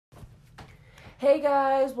Hey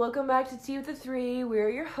guys, welcome back to Tea with the Three. We're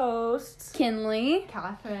your hosts, Kinley,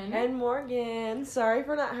 Catherine, and Morgan. Sorry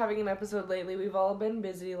for not having an episode lately. We've all been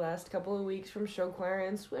busy last couple of weeks from show choir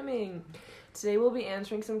and swimming. Today we'll be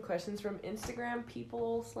answering some questions from Instagram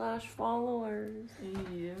people/followers.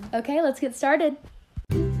 Yeah. Okay, let's get started.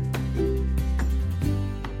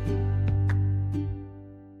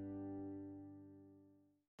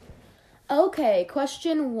 Okay,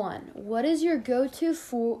 question 1. What is your go-to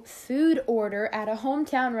food order at a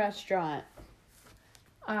hometown restaurant?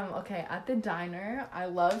 Okay, at the diner, I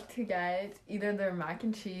love to get either their mac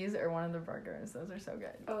and cheese or one of the burgers. Those are so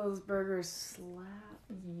good. Oh, those burgers slap.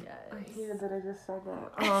 Yes. I hated that I just said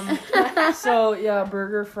that. So, yeah,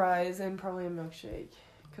 burger, fries, and probably a milkshake.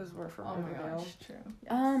 Because we're from Riverdale. Gosh, true.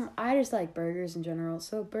 Yes. I just like burgers in general.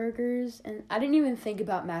 So burgers, and I didn't even think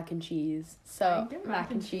about mac and cheese. So I get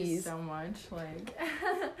mac and cheese so much, like.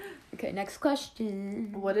 Okay, next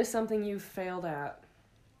question. What is something you failed at?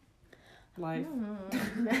 Life.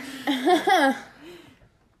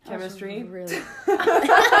 Chemistry. Really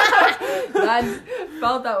That's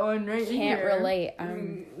felt that one right can't here. relate.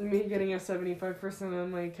 Me getting a 75% on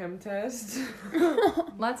my chem test.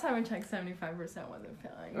 Last time I checked, 75% wasn't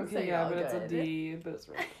failing. Okay, so yeah, y'all but it's a good. D, but it's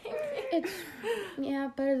right. It's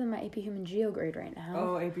better than my AP Human Geo grade right now.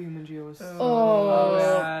 Oh, AP Human Geo was so Oh.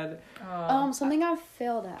 bad. Something I've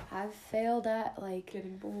failed at. I've failed at like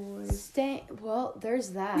Getting boys. there's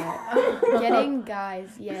that. Getting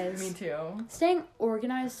guys, yes. Me too. Staying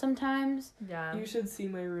organized sometimes. Yeah. You should see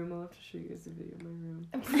my room. I'll have to show you guys a video of my room.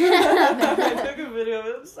 I took a video of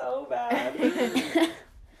it so bad. Okay.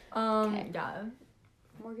 Yeah.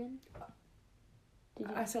 Morgan? Did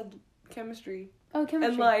you? I said chemistry. Oh,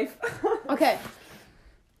 chemistry. And life. Okay.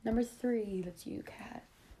 Number 3, that's you, Kat.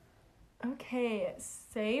 Okay,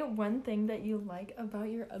 say one thing that you like about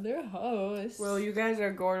your other host. Well, you guys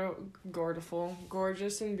are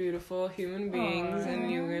gorgeous and beautiful human beings,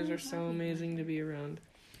 and you guys are so amazing to be around.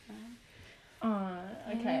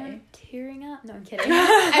 Okay. I'm tearing up. No, I'm kidding.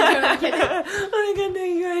 I'm totally kidding. I can't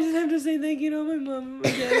thank you. I just have to say thank you to my mom and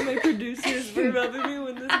my dad and my producers for helping me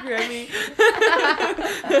win this Grammy.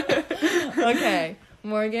 Okay,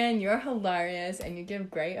 Morgan, you're hilarious and you give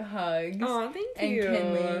great hugs. Oh, thank And you.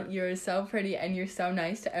 Kinley, you're so pretty and you're so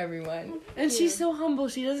nice to everyone. And she's so humble.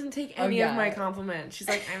 She doesn't take any yeah. of my compliments. She's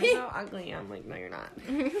like, I'm so ugly. I'm like, no, you're not.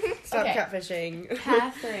 Stop Okay. catfishing.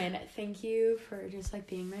 Catherine, thank you for just like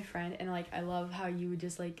being my friend, and like I love how you would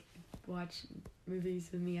just like watch movies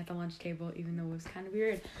with me at the lunch table, even though it was kind of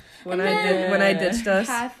weird. When And I ditched us.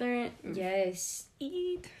 Catherine, yes.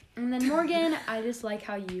 Eat. And then Morgan, I just like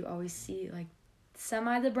how you always see like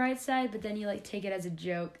semi the bright side, but then you like take it as a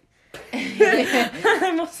joke.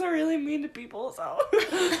 I'm also really mean to people, so.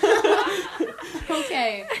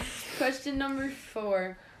 Okay, question number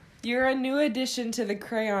 4. You're a new addition to the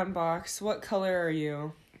crayon box. What color are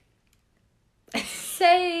you?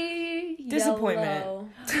 Say Disappointment. yellow.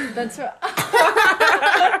 That's right.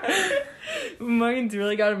 Morgan's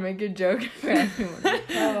really got to make a joke for everyone.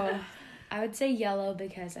 Oh, I would say yellow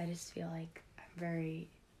because I just feel like I'm very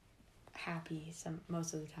happy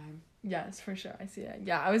most of the time. Yes, for sure. I see that.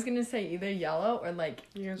 Yeah, I was going to say either yellow or like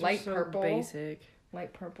You guys light are so purple. basic.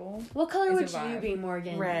 Light purple. What color Is would a vibe. you be,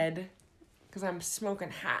 Morgan? Red. Because I'm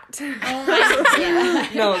smoking hot. Oh my yeah.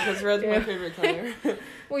 No, because red's my Yeah. favorite color.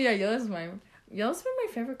 Well, yeah, yellow's been my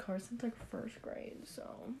favorite color since like 1st grade, so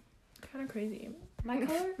kind of crazy. My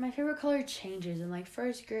favorite color changes. In like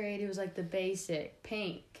 1st grade, it was like the basic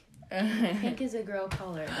pink. Pink is a girl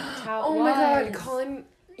color. That's how it Oh was. my god, Colin,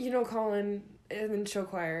 Colin in show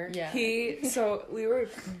choir. Yeah. So we were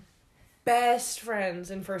best friends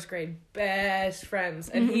in 1st grade. Best friends.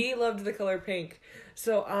 And he loved the color pink.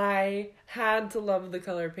 So I had to love the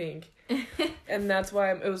color pink. And that's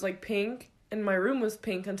why it was like pink. And my room was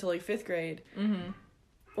pink until like 5th grade. Mm-hmm.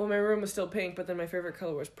 Well, my room was still pink, but then my favorite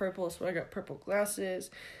color was purple. So I got purple glasses.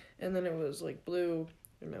 And then it was like blue.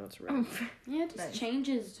 And now it's red. Yeah, it just Nice.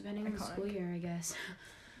 changes depending on the Iconic. school year, I guess.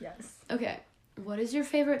 Yes. Okay, what is your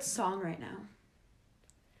favorite song right now?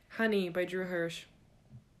 Honey by Drew Hirsch.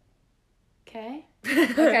 Okay.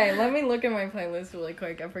 Okay, let me look at my playlist really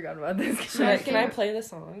quick. I forgot about this. Can I play the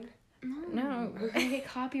song? No. We're gonna get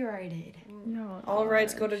copyrighted. No. All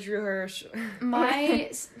rights go to Drew Hirsch.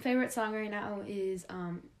 My favorite song right now is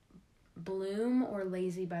Bloom or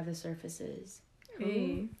Lazy by the Surfaces.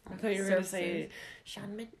 Hey. I thought you were going to say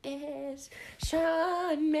Shawn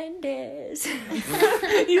Mendes.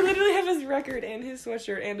 You literally have his record and his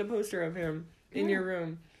sweatshirt and a poster of him in your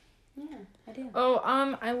room. Yeah, I do. Oh,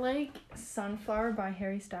 I like Sunflower by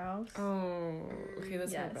Harry Styles. Oh, okay,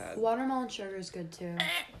 that's Yes. not bad. Watermelon Sugar is good too.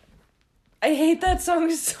 I hate that song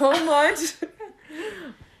so much.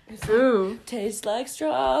 Ooh. Tastes like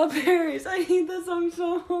strawberries. I hate that song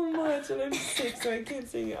so much, and I'm sick, so I can't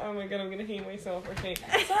sing it. Oh my god, I'm gonna hate myself. Okay,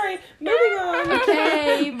 sorry. Moving on.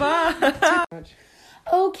 Okay, bye.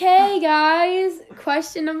 Okay, guys.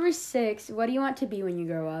 Question number 6. What do you want to be when you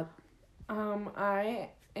grow up? I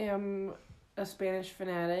am a Spanish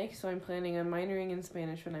fanatic, so I'm planning on minoring in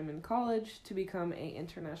Spanish when I'm in college to become a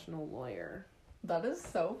international lawyer. That is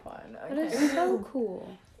so fun. That is so cool.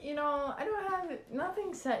 You know, I don't have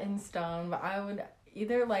nothing set in stone, but I would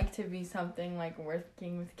either like to be something like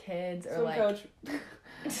working with kids or like coach.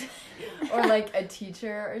 or like a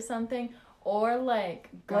teacher or something, or like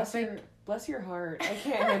Bless your heart. I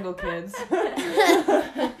can't handle kids.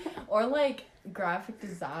 or like graphic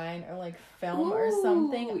design or like film or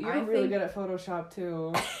something. You're really good at Photoshop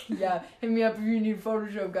too. Yeah, hit me up if you need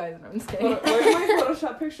Photoshop, guys. And I'm just kidding. Where's my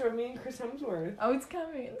Photoshop picture of me and Chris Hemsworth? Oh, it's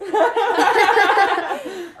coming.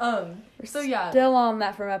 So yeah. Still on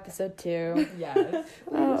that from episode 2. Yes.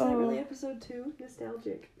 Was that really episode 2?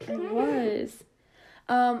 Nostalgic. It was.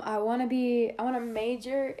 I want to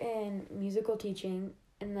major in musical teaching,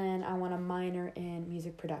 and then I want to minor in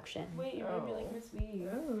music production. Wait, you want to be like Miss B.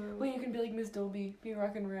 Oh. Wait, you can be like Miss Dolby. Be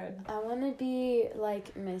rockin' red. I want to be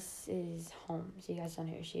like Mrs. Holmes. You guys don't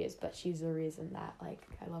know who she is, but she's the reason that like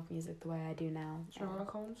I love music the way I do now.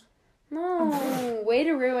 Sherlock Holmes? No, way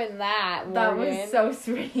to ruin that, Morgan. That was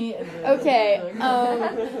so sweet. Okay,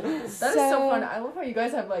 that is so fun. I love how you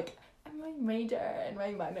guys have like my major and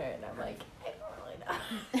my minor, and I'm like, I don't really know.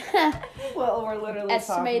 Well, we're literally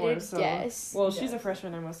Estimated sophomores, so... guess. Well, she's a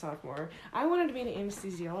freshman, I'm a sophomore. I wanted to be an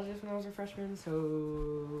anesthesiologist when I was a freshman,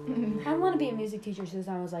 so... I want to be a music teacher since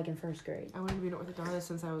I was like in 1st grade. I wanted to be an orthodontist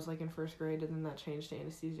since I was like in 1st grade, and then that changed to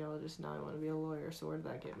anesthesiologist. Now I want to be a lawyer, so where did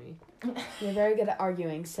that get me? You're very good at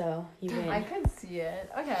arguing, so you win. I could see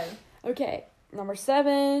it. Okay. Okay, number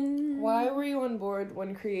 7. Why were you on board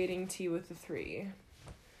when creating Tea with the 3?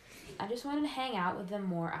 I just wanted to hang out with them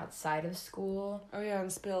more outside of school. Oh yeah,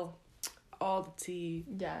 and spill all the tea.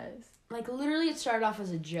 Yes. Like, literally, it started off as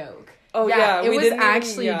a joke. Oh yeah, it we was didn't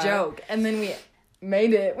actually even, a joke, and then we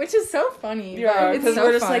made it, which is so funny. Yeah, it's because so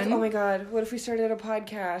we're just fun. like, oh my god, what if we started a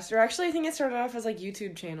podcast? Or actually, I think it started off as like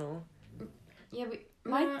YouTube channel. Yeah,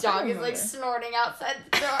 my I dog is remember. like snorting outside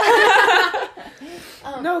the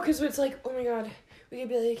door. No, because it's like, oh my god, we could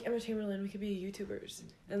be like Emma Chamberlain, we could be YouTubers.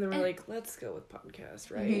 And then we're like, let's go with podcast,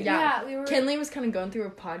 right? Yeah. we were. Kinley was kind of going through a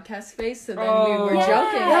podcast phase, so then we Oh, were yeah.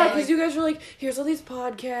 joking. Yeah, like, because you guys were like, here's all these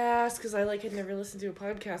podcasts, because I like had never listened to a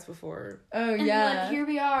podcast before. oh And yeah. then here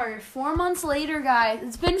we are, 4 months later, guys.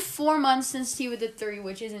 It's been 4 months since Tea with the 3,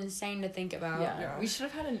 which is insane to think about. Yeah. We should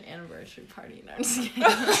have had an anniversary party. No, I'm just kidding.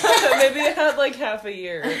 Maybe it had like half a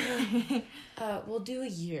year. We'll do a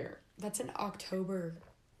year. That's in October.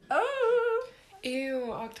 Oh.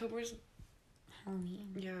 Ew, October's... Halloween.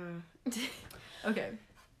 Yeah. Okay.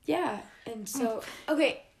 Yeah, and so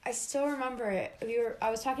okay, I still remember it. I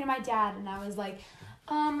was talking to my dad, and I was like,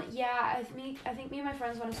 yeah, I think me and my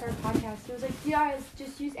friends want to start a podcast. He was like, yeah,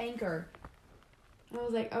 just use Anchor. And I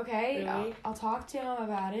was like, okay, Really? I'll talk to him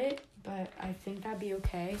about it, but I think that'd be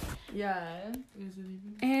okay. Yeah. Is it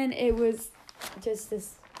even? And it was just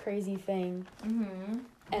this crazy thing. Mm-hmm.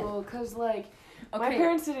 And- Well, because like... Okay. My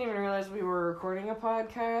parents didn't even realize we were recording a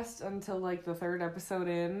podcast until, like, the 3rd episode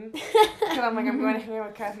in. Because I'm like, I'm going to hang out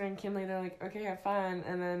with Catherine and Kinley. They're like, okay, have fun.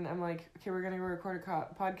 And then I'm like, okay, we're going to go record a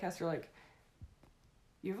podcast. They're like,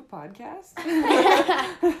 you have a podcast?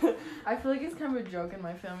 I feel like it's kind of a joke in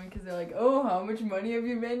my family because they're like, oh, how much money have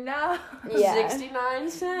you made now? Yeah. 69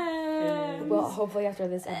 cents. Well, hopefully after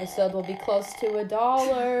this episode, we'll be close to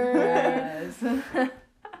 $1. Yes.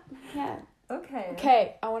 Yeah. Okay.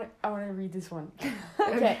 Okay, I want to read this one.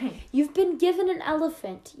 Okay. You've been given an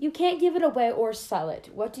elephant. You can't give it away or sell it.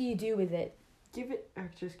 What do you do with it? Give it...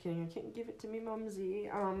 just kidding. I can't give it to me mumsy.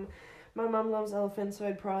 My mom loves elephants, so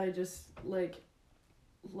I'd probably just, like...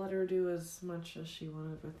 let her do as much as she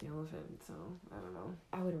wanted with the elephant, so I don't know.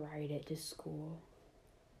 I would ride it to school.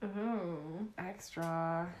 Ooh.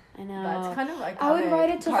 Extra. I know. That's kind of iconic. I would ride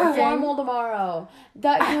it to Parking. formal tomorrow.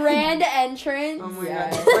 That grand entrance. Oh my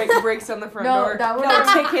Yes. god. Breaks on the front No, door. that would- No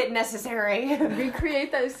ticket necessary.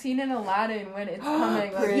 Recreate that scene in Aladdin when it's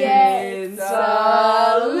coming. Like, Yes.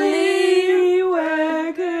 Ali,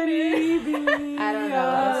 where could he be? I don't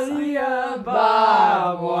know.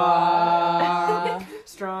 Alibaba.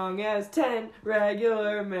 Strong as 10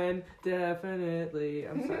 regular men. Definitely.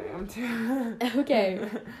 I'm sorry. I'm too... Okay.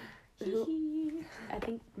 I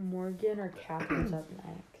think Morgan or Catherine's up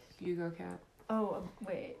next. You go, Kat. Oh,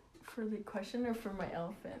 wait. For the question or for my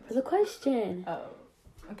elephant? For the question. Oh,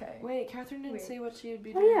 okay. Wait, Catherine didn't Wait. say what she would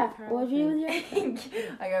be Oh doing yeah. with her What would you do elephant. with your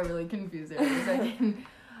elephant? I got really confused there for a second.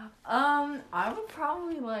 I would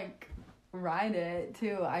probably like ride it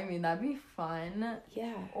too. I mean, that'd be fun.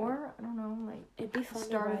 Yeah. Or I don't know, like It'd be fun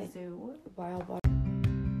start to a ride zoo. wild water.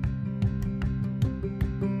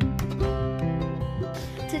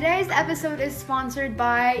 Today's episode is sponsored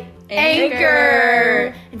by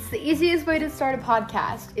Anchor. It's the easiest way to start a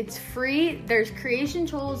podcast. It's free. There's creation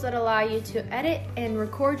tools that allow you to edit and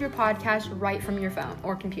record your podcast right from your phone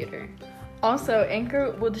or computer. Also,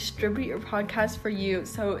 Anchor will distribute your podcast for you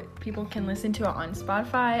so people can listen to it on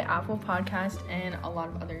Spotify, Apple Podcast, and a lot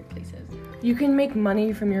of other places. You can make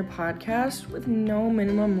money from your podcast with no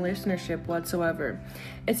minimum listenership whatsoever.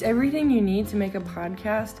 It's everything you need to make a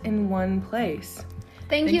podcast in one place.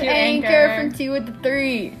 Thank you, Anchor, from 2 with the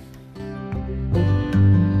 3.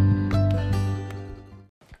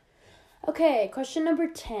 Okay, question number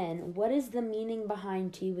 10. What is the meaning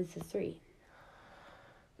behind T with the 3?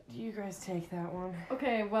 You guys take that one.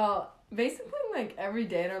 Okay, well, basically, like, every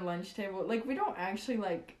day at our lunch table, like, we don't actually,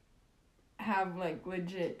 like, have, like,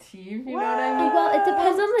 legit tea, if you know what I mean? Well, it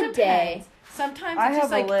depends on the day. Sometimes I it's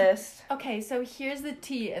just, have a like, list. okay, so here's the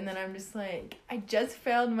tea, and then I'm just like, I just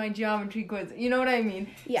failed my geometry quiz. You know what I mean?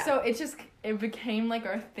 Yeah. So it became, like,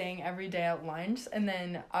 our thing every day at lunch, and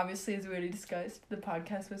then, obviously, as we already discussed, the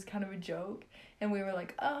podcast was kind of a joke. And we were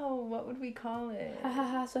like, oh, what would we call it? Ha ha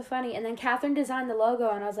ha, so funny. And then Catherine designed the logo,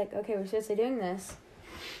 and I was like, okay, we're seriously doing this.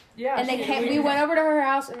 Yeah. And then we went over to her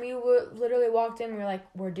house, and we literally walked in, and we were like,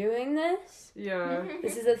 we're doing this? Yeah.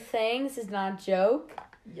 This is a thing? This is not a joke?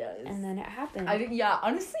 Yes. And then it happened.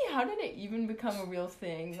 Honestly, how did it even become a real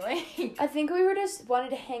thing? Like, I think we were just wanted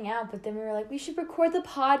to hang out, but then we were like, we should record the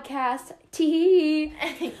podcast. Tee.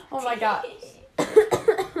 Oh my god.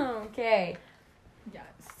 Okay. Yes.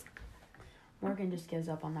 Morgan just gives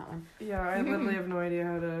up on that one. Yeah, I literally have no idea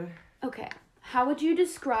how to... Okay. How would you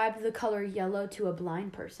describe the color yellow to a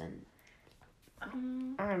blind person?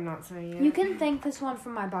 I'm not saying it. You can thank this one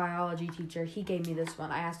from my biology teacher. He gave me this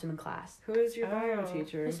one. I asked him in class. Who is your bio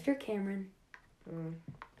teacher? Mr. Cameron.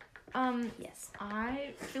 Yes.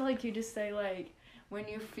 I feel like you just say, like, when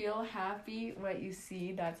you feel happy, what you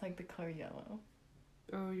see, that's, like, the color yellow.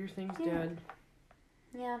 Oh, your thing's Yeah. dead.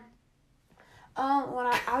 Yeah. When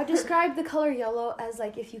I would describe the color yellow as,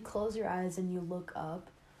 like, if you close your eyes and you look up,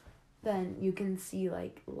 then you can see,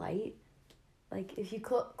 like, light. Like, if you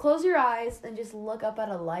close your eyes and just look up at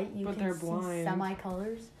a light, you can see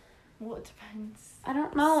semi-colors. Well, it depends. I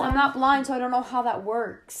don't know. I'm not blind, so I don't know how that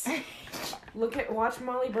works. Watch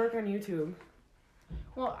Molly Burke on YouTube.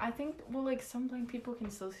 Well, I think, like, some blind people can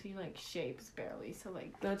still see, like, shapes barely, so,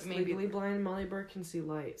 like, That's maybe... legally blind. Molly Burke can see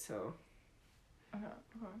light, so...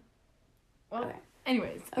 Well, Okay.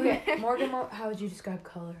 anyways. Okay, Morgan, how would you describe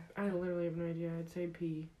color? I literally have no idea. I'd say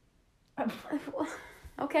pee.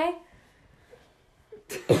 Okay.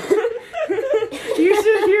 You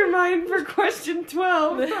should hear mine for question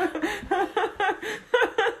 12.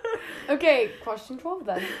 Okay, question 12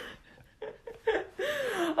 then.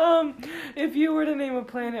 If you were to name a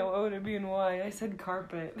planet, what would it be and why? I said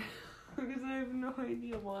carpet. Because I have no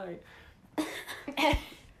idea why.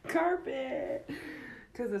 Carpet!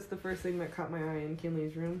 Because it's the first thing that caught my eye in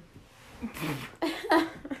Kinley's room.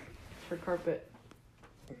 For carpet.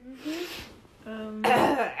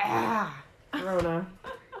 Rona.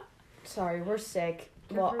 Sorry, we're sick.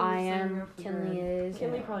 Well, I am. Kinley is.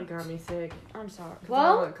 Kinley probably got me sick. I'm sorry.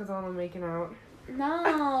 Because all the making out.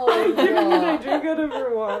 No. I drink out of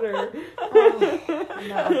her water.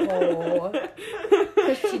 No.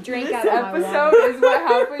 Because she drank out This of my water. episode is what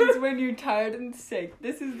happens when you're tired and sick.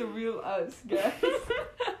 This is the real us, guys.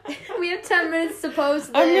 We have 10 minutes to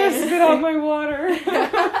post this. I'm gonna spit out my water.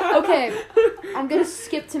 Okay, I'm gonna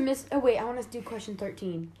skip to Oh wait, I want to do question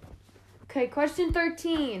 13. Okay, question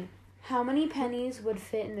 13. How many pennies would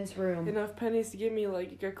fit in this room? Enough pennies to give me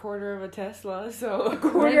like a quarter of a Tesla, so... A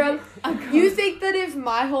quarter of... You think that if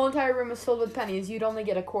my whole entire room was filled with pennies, you'd only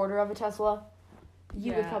get a quarter of a Tesla?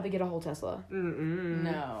 You would probably get a whole Tesla. Mm-mm.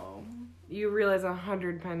 No. You realize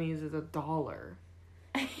 100 pennies is $1.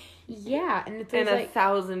 Yeah, and it's And like...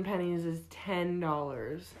 1,000 pennies is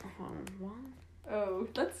 $10. What? Oh,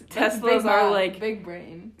 that's Teslas big are math, like big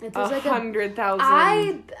brain. It was like $100,000.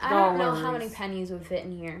 I don't know how many pennies would fit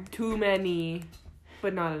in here. Too many,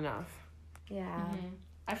 but not enough. Yeah. Mm-hmm.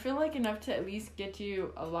 I feel like enough to at least get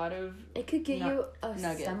you a lot of It could get you a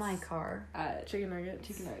nuggets. semi-car. at Chicken nuggets.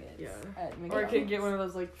 Yeah. Or At I McDonald's. could get one of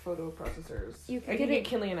those like photo processors. You could I get could it- get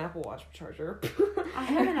Kinley an Apple Watch charger. I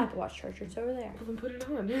have an Apple Watch charger. It's over there. Well, then put it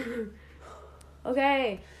on.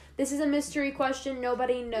 Okay. This is a mystery question.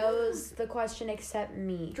 Nobody knows the question except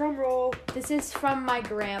me. Drum roll. This is from my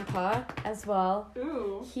grandpa as well.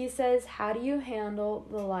 Ooh. He says, how do you handle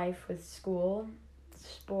the life with school,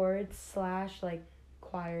 sports / like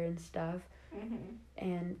choir and stuff.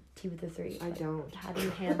 And T with the 3. I don't. How do you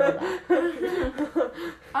handle that?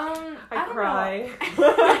 I cry.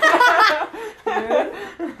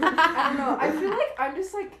 I don't know. I feel like I'm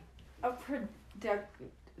just like a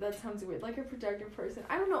that sounds weird. Like a productive person.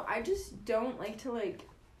 I don't know. I just don't like to like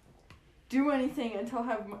do anything until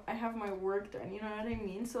I have my work done. You know what I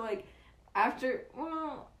mean? So like after,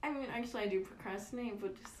 well, I mean actually I do procrastinate,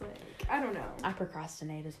 but just like I don't know. I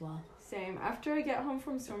procrastinate as well. Same. After I get home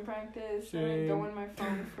from swim practice, then I go on my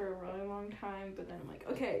phone for a really long time, but then I'm like,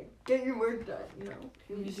 okay, get your work done, you know.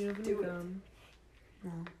 You just do have do a it. gum.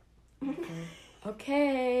 No.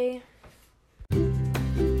 Okay.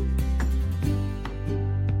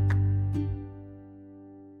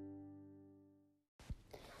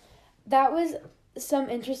 That was some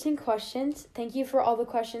interesting questions. Thank you for all the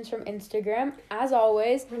questions from Instagram. As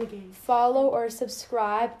always, follow or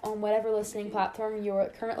subscribe on whatever listening platform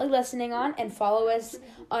you're currently listening on, and follow us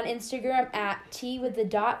on Instagram at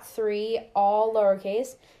T3, all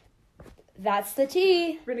lowercase. That's the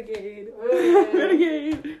T. Renegade.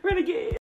 Renegade. Renegade.